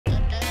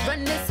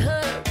run this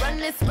hood, run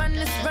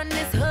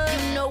this hood.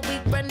 You know we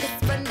run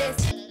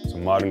this. It's a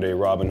modern day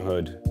Robin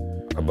Hood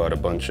about a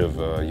bunch of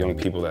young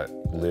people that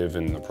live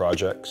in the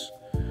projects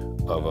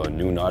of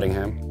New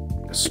Nottingham,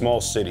 a small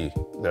city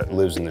that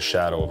lives in the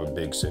shadow of a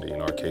big city. In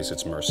our case,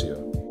 it's Mercia.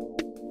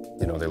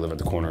 You know, they live at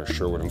the corner of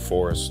Sherwood and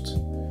Forest.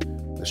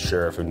 The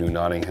sheriff of New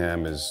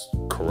Nottingham is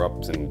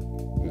corrupt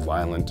and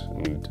violent,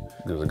 and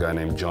there's a guy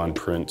named John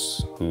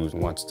Prince who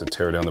wants to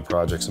tear down the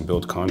projects and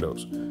build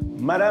condos.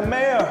 Madam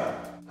Mayor!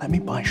 Let me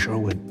buy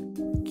Sherwood.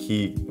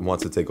 He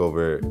wants to take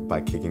over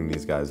by kicking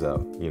these guys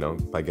out, you know,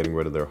 by getting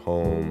rid of their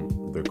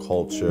home, their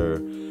culture.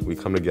 We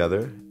come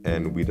together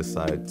and we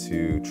decide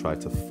to try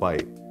to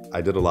fight.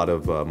 I did a lot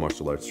of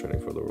martial arts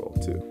training for the role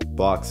too.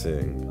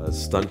 Boxing,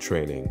 stunt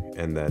training,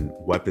 and then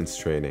weapons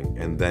training,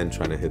 and then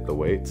trying to hit the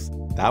weights.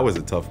 That was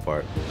a tough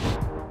part.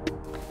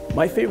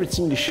 My favorite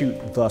scene to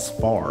shoot thus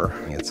far,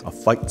 it's a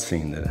fight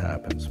scene that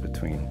happens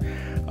between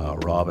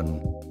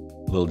Robyn,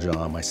 Lil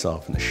Jon,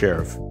 myself, and the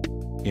sheriff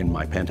in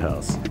my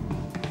penthouse.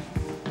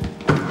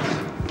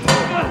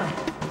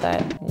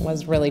 That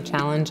was really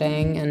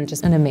challenging and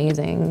just an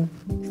amazing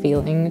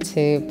feeling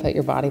to put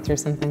your body through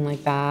something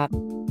like that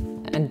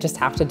and just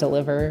have to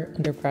deliver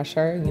under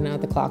pressure. You know,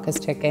 the clock is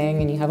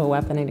ticking and you have a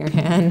weapon in your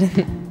hand.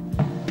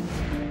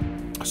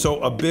 So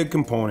a big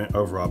component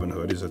of Robin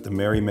Hood is that the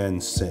merry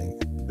men sing.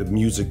 The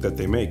music that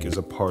they make is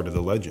a part of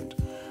the legend.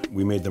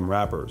 We made them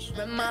rappers.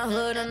 Run my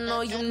hood, I know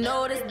you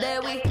noticed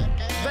that we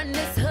run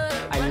this hood.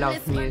 I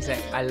love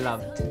music, I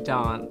love to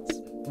dance.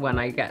 When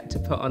I get to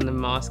put on the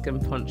mask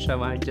and poncho,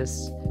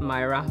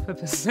 my rapper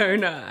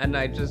persona, and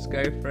I just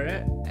go for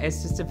it.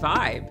 It's just a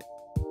vibe.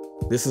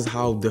 This is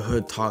how the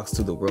hood talks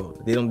to the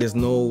world. There's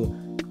no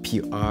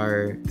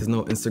PR, there's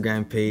no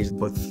Instagram page,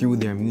 but through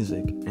their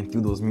music and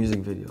through those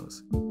music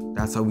videos.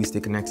 That's how we stay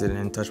connected and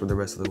in touch with the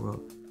rest of the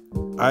world.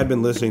 I'd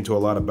been listening to a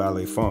lot of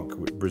ballet funk,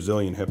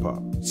 Brazilian hip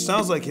hop. It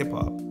sounds like hip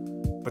hop,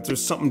 but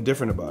there's something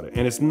different about it.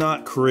 And it's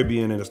not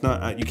Caribbean, and it's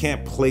not, you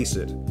can't place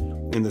it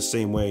in the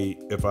same way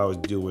if I was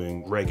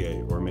doing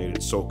reggae or made it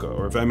soca,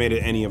 or if I made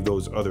it any of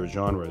those other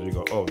genres, you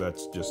go, oh,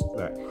 that's just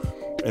that.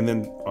 And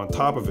then on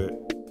top of it,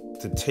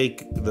 to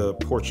take the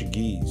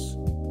Portuguese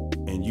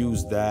and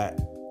use that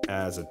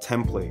as a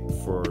template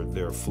for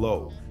their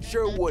flow.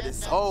 Sherwood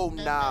is home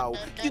now.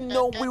 You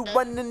know we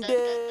running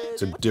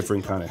this. It's a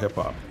different kind of hip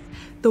hop.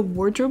 The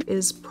wardrobe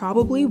is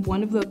probably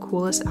one of the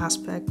coolest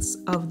aspects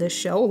of this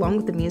show, along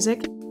with the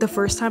music. The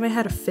first time I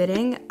had a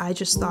fitting, I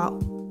just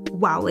thought,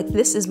 wow, like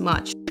this is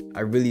much. I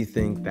really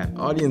think that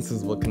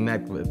audiences will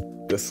connect with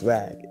the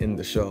swag in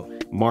the show.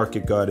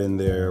 Market got in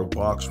there,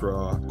 Box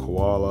Raw,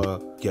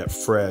 Koala, Get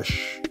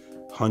Fresh,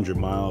 100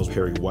 Miles,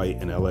 Perry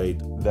White in LA.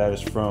 That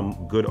is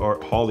from Good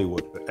Art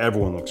Hollywood.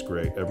 Everyone looks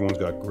great. Everyone's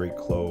got great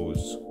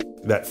clothes.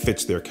 That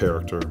fits their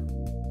character.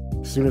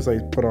 As soon as I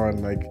put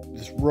on like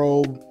this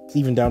robe,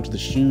 even down to the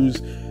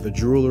shoes, the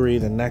jewelry,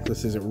 the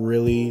necklaces,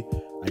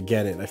 I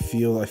get it. I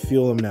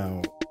feel them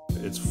now.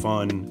 It's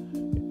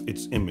fun,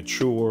 it's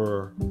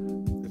immature,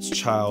 it's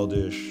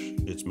childish,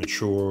 it's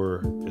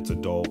mature, it's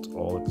adult,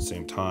 all at the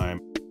same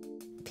time.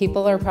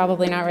 People are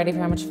probably not ready for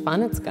how much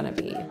fun it's gonna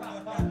be.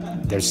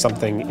 There's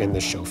something in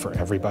this show for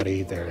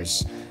everybody.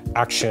 There's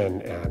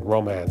action and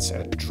romance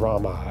and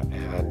drama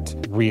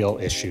and real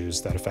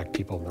issues that affect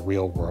people in the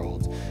real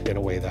world in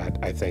a way that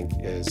I think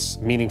is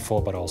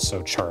meaningful but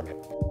also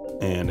charming.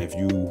 And if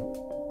you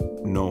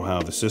know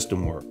how the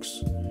system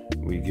works,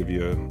 we give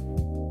you, you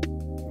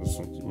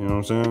know what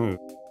I'm saying?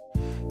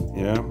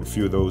 Yeah, a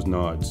few of those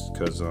nods,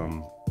 because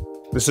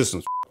the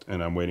system's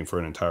and I'm waiting for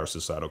an entire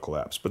societal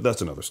collapse, but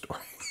that's another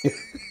story.